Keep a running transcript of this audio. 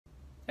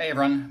Hey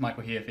everyone,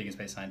 Michael here, vegan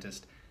space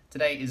scientist.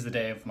 Today is the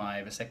day of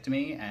my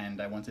vasectomy and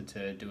I wanted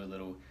to do a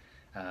little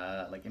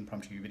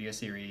impromptu video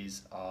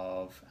series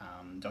of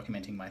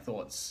documenting my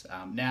thoughts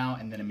now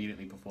and then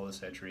immediately before the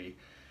surgery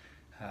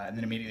and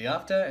then immediately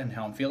after and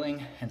how I'm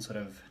feeling and sort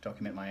of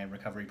document my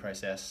recovery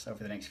process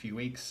over the next few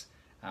weeks.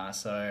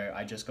 So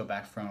I just got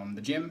back from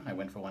the gym. I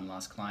went for one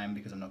last climb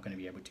because I'm not going to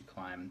be able to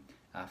climb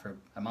for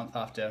a month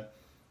after.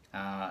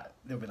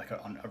 There'll be like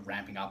a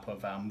ramping up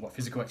of what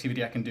physical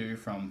activity I can do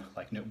from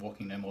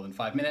walking no more than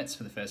 5 minutes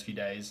for the first few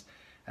days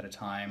at a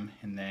time,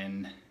 and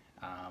then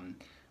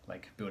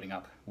building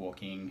up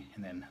walking,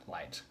 and then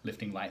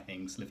lifting light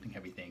things, lifting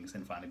heavy things,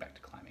 and finally back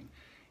to climbing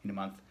in a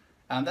month.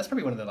 That's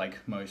probably one of the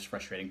most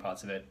frustrating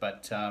parts of it,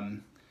 but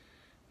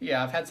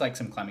yeah, I've had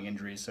some climbing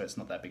injuries, so it's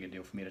not that big a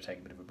deal for me to take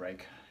a bit of a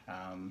break.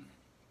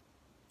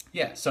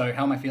 Yeah, so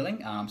how am I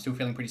feeling? Still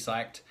feeling pretty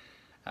psyched.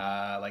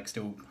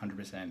 Still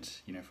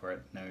 100%, for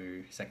it,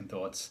 no second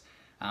thoughts.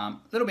 A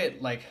little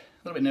bit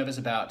nervous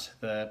about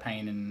the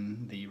pain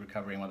and the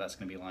recovery and what that's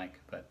going to be like,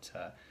 but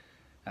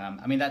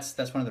I mean that's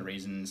one of the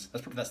reasons. I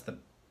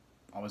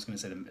was going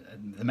to say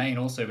the main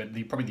also, but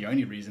probably the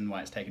only reason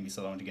why it's taken me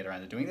so long to get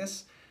around to doing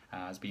this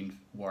has been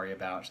worry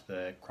about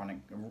the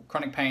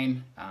chronic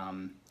pain,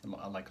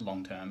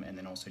 long term, and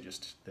then also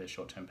just the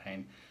short term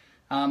pain.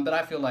 But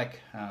I feel like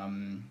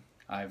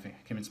I've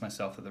convinced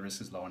myself that the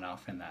risk is low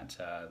enough and that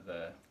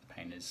the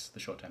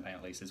short-term pain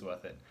at least is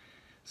worth it.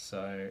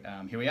 So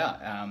here we are.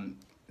 I'm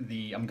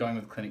going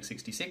with Clinic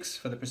 66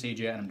 for the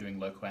procedure, and I'm doing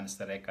local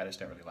anesthetic. I just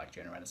don't really like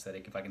general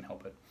anesthetic if I can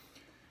help it.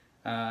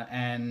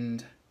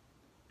 And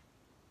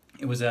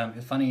it was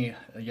funny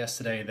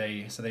yesterday.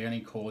 They only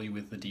call you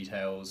with the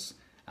details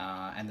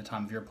and the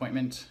time of your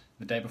appointment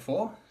the day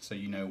before, so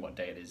you know what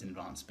day it is in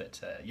advance. But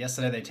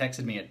yesterday they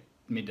texted me at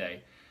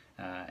midday.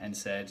 And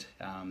said,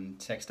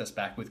 text us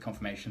back with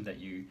confirmation that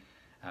you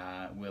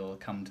will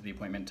come to the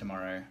appointment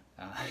tomorrow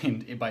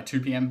by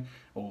 2 p.m.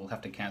 or we'll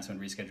have to cancel and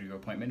reschedule your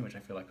appointment, which I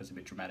feel like was a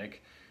bit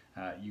dramatic.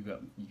 You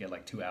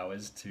get 2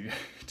 hours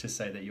to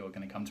say that you're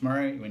going to come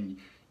tomorrow when,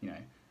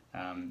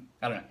 I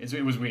don't know,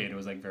 it was weird. It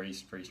was very,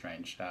 very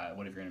strange.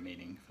 What if you're in a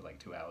meeting for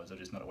 2 hours or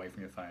just not away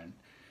from your phone?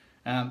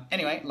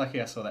 Anyway,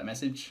 luckily I saw that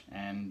message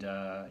and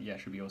yeah,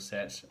 should be all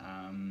set.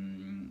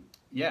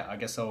 Yeah, I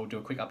guess I'll do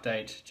a quick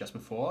update just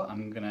before. I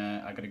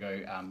gotta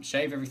go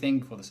shave everything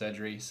before the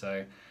surgery,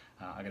 so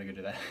I gotta go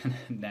do that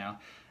now.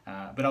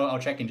 But I'll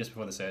check in just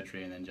before the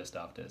surgery and then just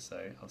after,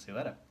 so I'll see you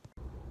later.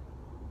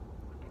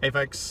 Hey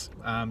folks,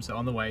 so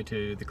on the way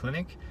to the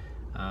clinic,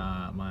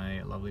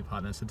 my lovely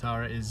partner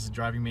Satara is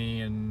driving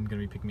me and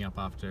going to be picking me up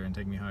after and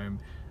taking me home.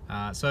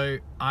 So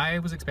I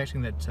was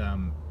expecting that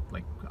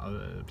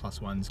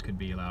plus ones could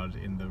be allowed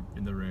in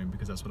the room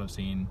because that's what I've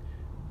seen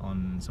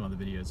on some other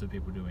videos of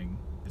people doing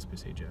this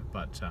procedure,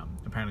 but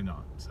apparently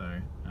not. So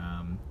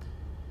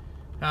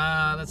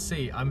let's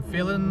see. I'm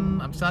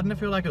starting to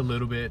feel a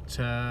little bit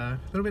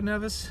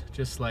nervous,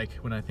 just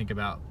when I think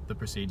about the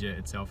procedure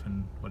itself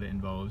and what it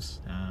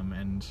involves,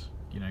 and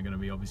going to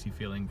be obviously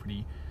feeling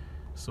pretty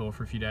sore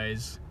for a few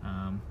days.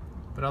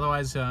 But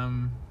otherwise,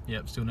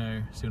 yeah, still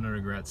no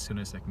regrets, still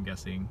no second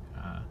guessing.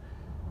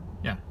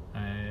 Yeah,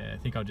 I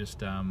think I'll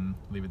just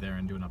leave it there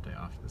and do an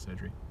update after the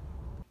surgery.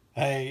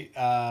 Hey,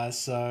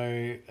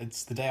 so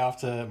it's the day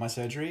after my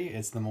surgery.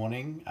 It's the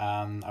morning.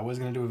 I was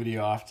gonna do a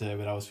video after,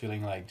 but I was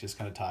feeling just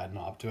kind of tired,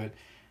 not up to it.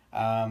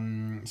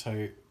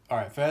 So all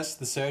right, first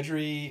the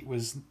surgery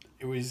was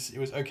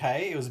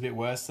okay. It was a bit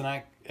worse than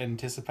I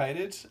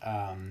anticipated.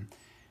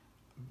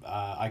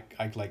 I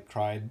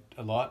cried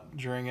a lot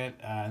during it,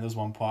 and there was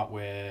one part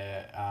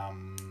where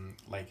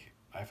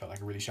I felt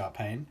a really sharp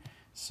pain.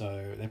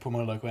 So they put me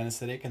on a local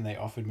anesthetic and they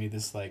offered me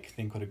this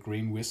thing called a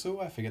green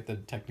whistle. I forget the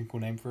technical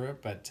name for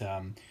it, but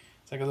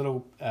it's a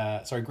little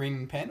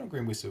green pen or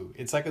green whistle.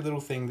 It's a little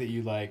thing that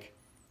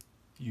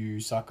you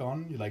suck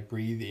on. You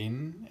breathe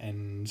in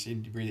and you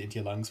breathe it into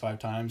your lungs 5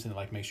 times, and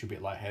it makes you a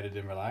bit lightheaded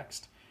and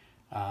relaxed.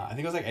 I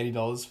think it was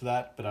 $80 for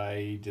that, but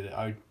I did it.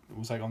 I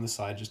was on the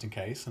side just in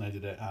case, and I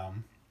did it.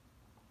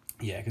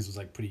 Yeah, because it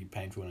was pretty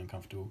painful and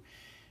uncomfortable.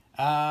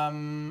 But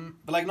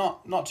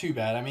not too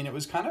bad. I mean, it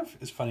was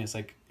it's funny.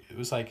 It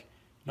was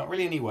not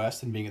really any worse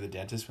than being at the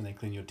dentist when they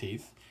clean your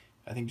teeth.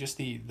 I think just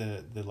the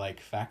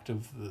fact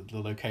of the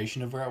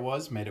location of where it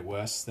was made it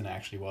worse than it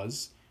actually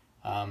was.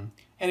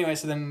 Anyway,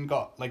 so then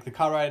got the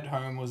car ride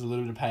home was a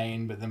little bit of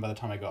pain, but then by the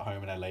time I got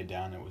home and I laid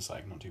down, it was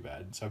not too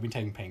bad. So I've been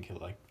taking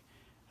painkiller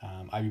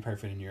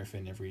ibuprofen and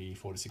Nurofen every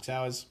 4 to 6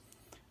 hours.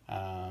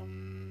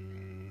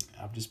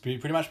 I've just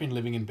pretty much been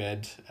living in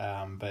bed,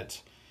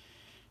 but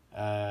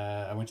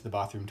I went to the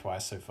bathroom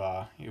twice so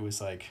far. It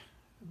was a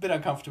bit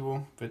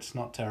uncomfortable, but it's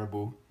not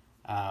terrible.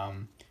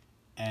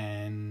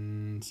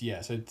 And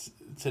yeah, so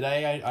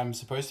today I'm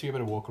supposed to be able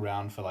to walk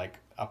around for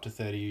up to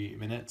 30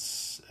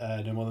 minutes,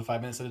 no more than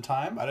 5 minutes at a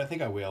time. I don't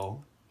think I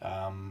will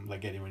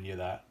get anywhere near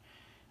that.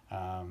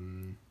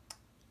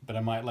 But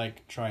I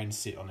might try and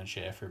sit on a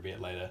chair for a bit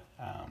later,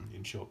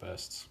 in short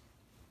bursts,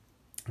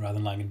 rather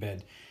than lying in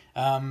bed.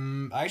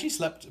 I actually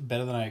slept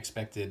better than I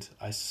expected.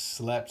 I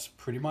slept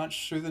pretty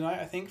much through the night,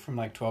 I think, from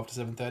like 12 to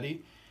 7:30.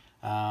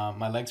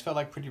 My legs felt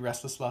like pretty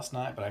restless last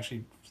night, but I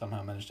actually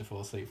somehow managed to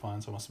fall asleep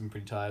fine, so I must have been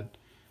pretty tired.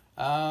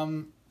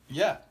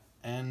 Yeah,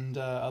 and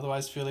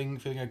otherwise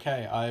feeling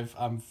okay. I've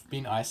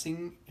been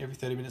icing every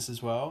 30 minutes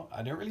as well.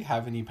 I don't really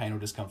have any pain or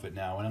discomfort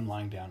now. When I'm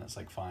lying down, it's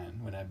like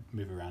fine. When I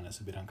move around, it's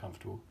a bit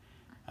uncomfortable.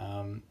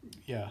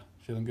 Yeah,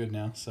 feeling good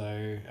now.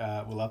 So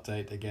we'll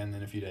update again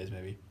in a few days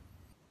maybe.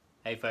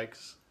 Hey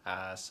folks,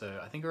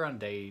 so I think we're on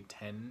day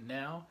 10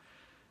 now.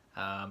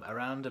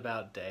 Around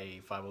about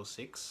day 5 or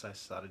 6 I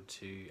started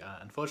to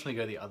unfortunately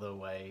go the other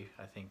way.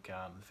 I think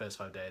the first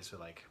 5 days were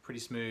like pretty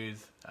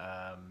smooth,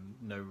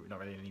 not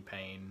really any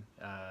pain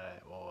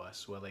or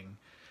swelling.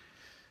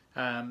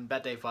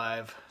 About day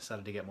 5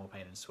 started to get more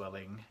pain and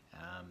swelling,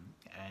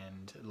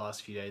 and the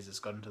last few days it's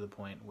gotten to the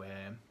point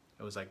where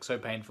it was like so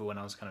painful when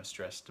I was kind of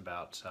stressed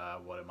about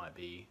what it might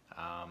be,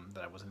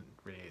 that I wasn't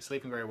really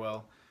sleeping very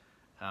well.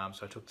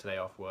 So I took today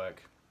off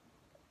work.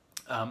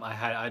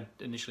 I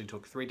initially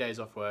took 3 days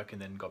off work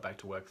and then got back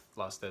to work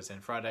last Thursday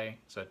and Friday.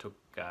 So I took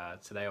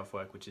today off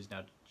work, which is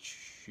now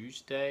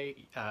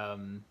Tuesday.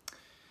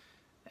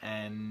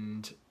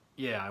 And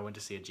yeah, I went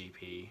to see a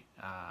GP,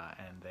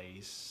 and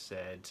they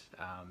said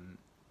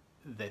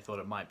they thought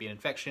it might be an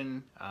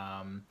infection,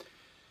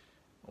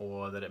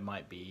 or that it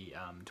might be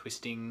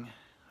twisting.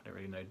 I don't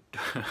really know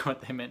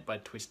what they meant by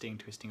twisting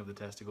of the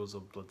testicles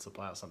or blood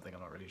supply or something, I'm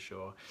not really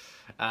sure.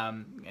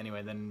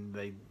 Anyway, then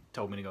they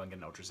told me to go and get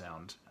an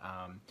ultrasound.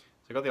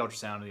 So I got the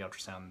ultrasound, and the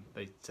ultrasound,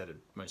 they said it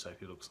most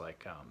likely looks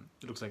like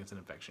it's an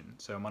infection.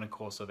 So I'm on a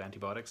course of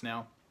antibiotics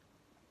now.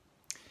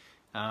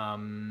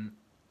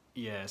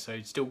 Yeah, so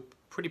it's still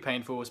pretty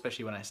painful,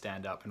 especially when I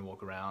stand up and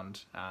walk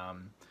around.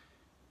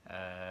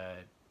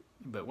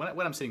 But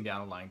when I'm sitting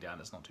down or lying down,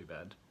 it's not too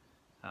bad.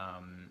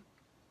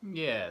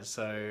 Yeah,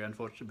 so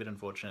a bit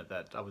unfortunate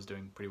that I was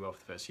doing pretty well for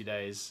the first few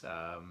days,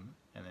 and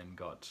then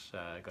got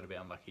a bit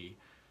unlucky.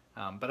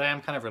 But I am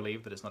kind of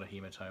relieved that it's not a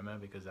hematoma,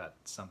 because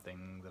that's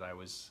something that I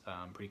was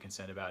pretty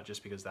concerned about,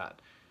 just because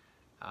that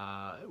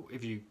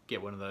if you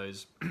get one of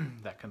those,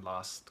 that can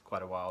last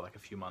quite a while, like a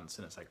few months,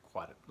 and it's like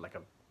quite like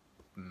a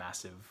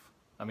massive,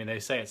 I mean, they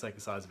say it's like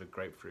the size of a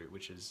grapefruit,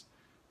 which is,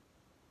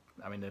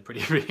 I mean, they're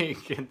pretty big.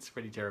 It's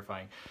pretty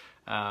terrifying.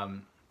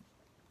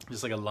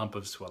 Just like a lump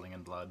of swelling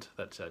and blood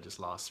that just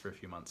lasts for a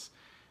few months.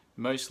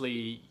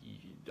 Mostly,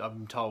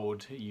 I'm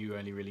told you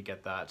only really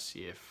get that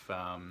if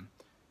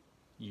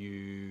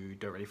you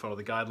don't really follow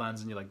the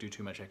guidelines and you like do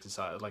too much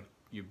exercise, like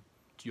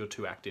you're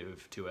too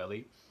active too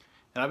early.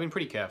 And I've been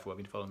pretty careful. I've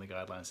been following the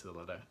guidelines to the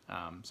letter.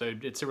 So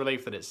it's a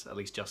relief that it's at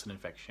least just an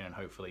infection, and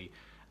hopefully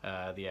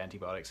the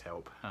antibiotics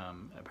help.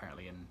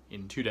 Apparently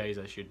in 2 days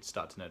I should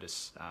start to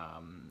notice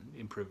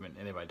improvement,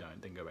 and if I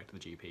don't, then go back to the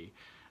GP.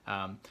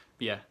 But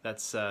yeah,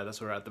 that's where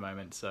we're at the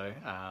moment. So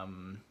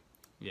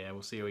yeah,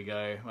 we'll see how we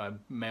go. I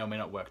may or may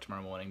not work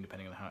tomorrow morning,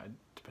 depending on how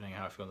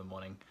I feel in the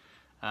morning.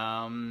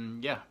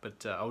 Yeah,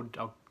 but I'll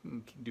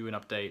do an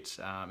update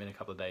in a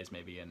couple of days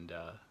maybe, and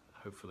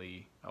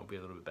hopefully I'll be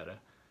a little bit better.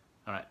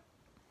 All right.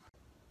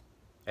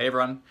 Hey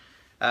everyone.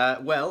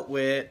 Well,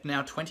 we're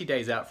now 20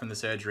 days out from the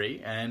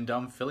surgery, and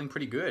I'm feeling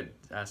pretty good.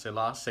 So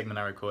last segment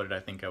I recorded,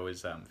 I think I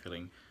was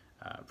feeling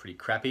pretty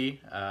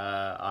crappy.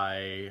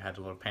 I had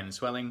a lot of pain and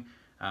swelling.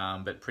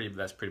 But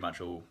that's pretty much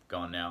all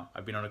gone now.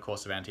 I've been on a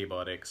course of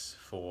antibiotics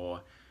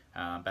for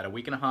about a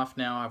week and a half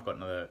now. I've got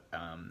another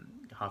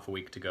half a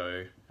week to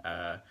go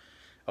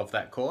of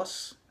that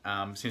course.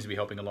 Seems to be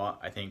helping a lot.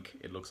 I think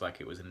it looks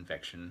like it was an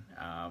infection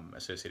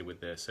associated with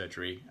the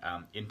surgery.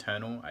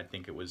 Internal, I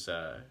think it was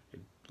I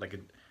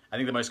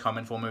think the most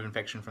common form of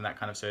infection from that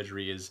kind of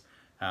surgery is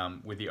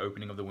with the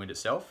opening of the wound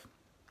itself.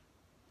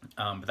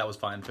 But that was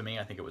fine for me.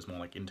 I think it was more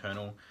like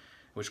internal,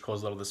 which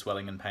caused a lot of the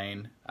swelling and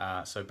pain.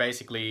 So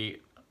basically,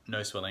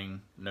 no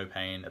swelling, no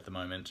pain at the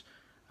moment.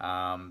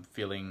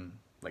 Feeling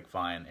like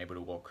fine, able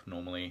to walk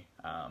normally.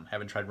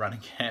 Haven't tried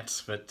running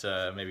yet, but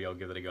maybe I'll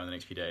give it a go in the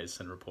next few days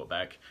and report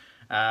back.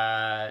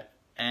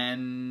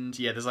 And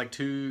yeah, there's like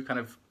 2 kind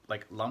of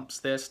like lumps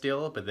there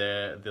still, but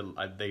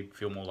they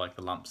feel more like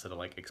the lumps that are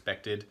like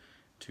expected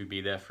to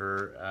be there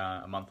for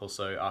a month or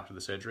so after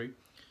the surgery.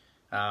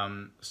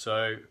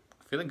 So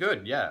feeling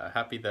good, yeah.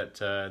 Happy that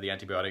the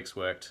antibiotics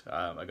worked.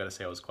 I gotta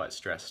say I was quite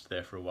stressed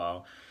there for a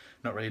while,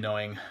 not really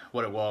knowing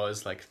what it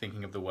was, like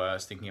thinking of the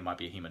worst, thinking it might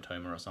be a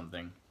hematoma or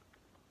something,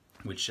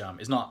 which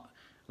is not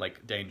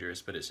like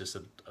dangerous, but it's just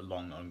a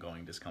long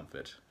ongoing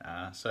discomfort.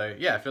 So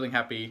yeah, feeling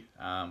happy,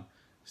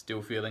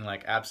 still feeling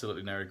like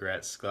absolutely no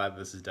regrets, glad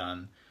this is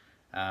done.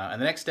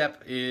 And the next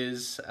step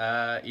is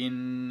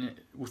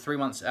 3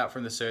 months out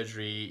from the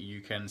surgery,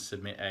 you can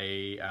submit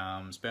a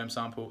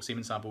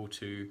semen sample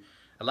to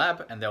a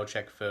lab, and they'll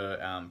check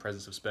for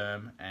presence of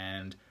sperm,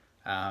 and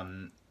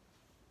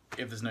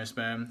if there's no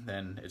sperm,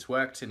 then it's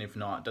worked, and if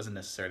not, it doesn't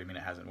necessarily mean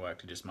it hasn't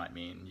worked. It just might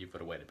mean you've got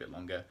to wait a bit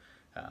longer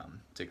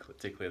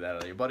to clear that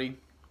out of your body.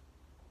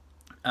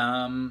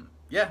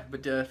 Yeah,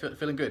 but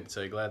feeling good.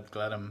 So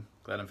glad I'm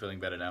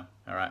feeling better now.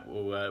 All right,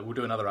 we'll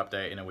do another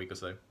update in a week or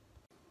so.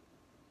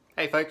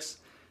 Hey folks,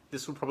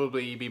 this will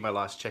probably be my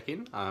last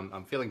check-in.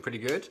 I'm feeling pretty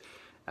good.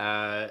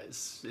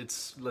 Let's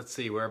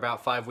see, we're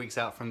about 5 weeks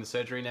out from the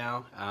surgery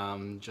now,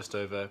 just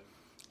over.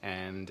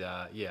 And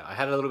yeah, I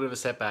had a little bit of a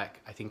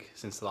setback, I think,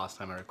 since the last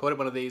time I recorded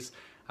one of these.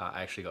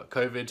 I actually got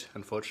COVID.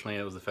 Unfortunately,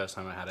 it was the first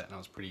time I had it, and I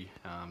was pretty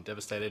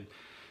devastated.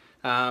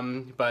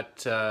 But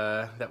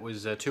that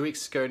was 2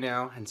 weeks ago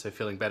now, and so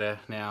feeling better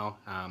now.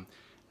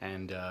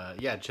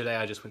 Yeah, today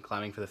I just went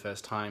climbing for the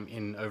first time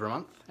in over a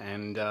month,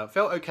 and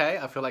felt okay.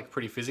 I feel like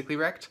pretty physically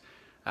wrecked.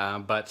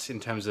 But in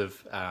terms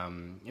of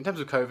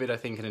COVID, I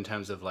think, and in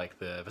terms of like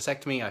the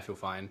vasectomy, I feel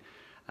fine.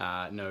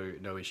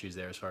 No issues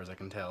there as far as I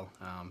can tell.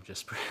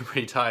 Just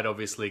pretty tired,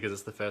 obviously, because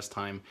it's the first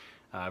time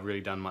I've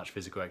really done much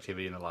physical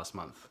activity in the last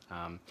month.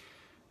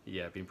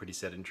 Yeah, been pretty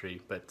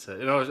sedentary, but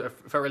I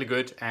felt really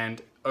good,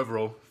 and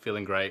overall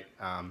feeling great.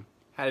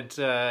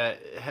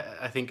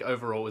 I think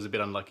overall it was a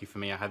bit unlucky for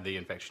me. I had the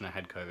infection, I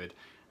had COVID,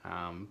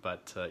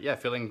 but yeah,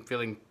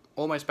 feeling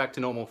almost back to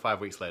normal 5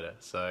 weeks later.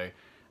 So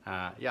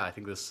yeah, I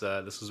think this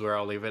is where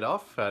I'll leave it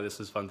off. This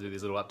was fun to do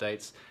these little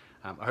updates.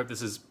 I hope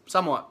this is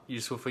somewhat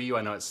useful for you.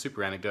 I know it's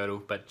super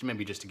anecdotal, but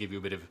maybe just to give you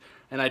a bit of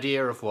an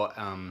idea of what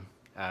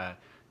I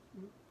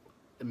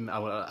don't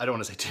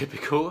want to say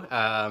typical.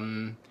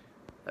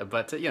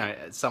 But you know,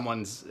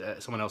 someone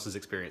else's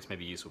experience may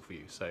be useful for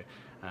you. So,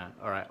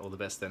 all right, all the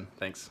best then.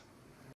 Thanks.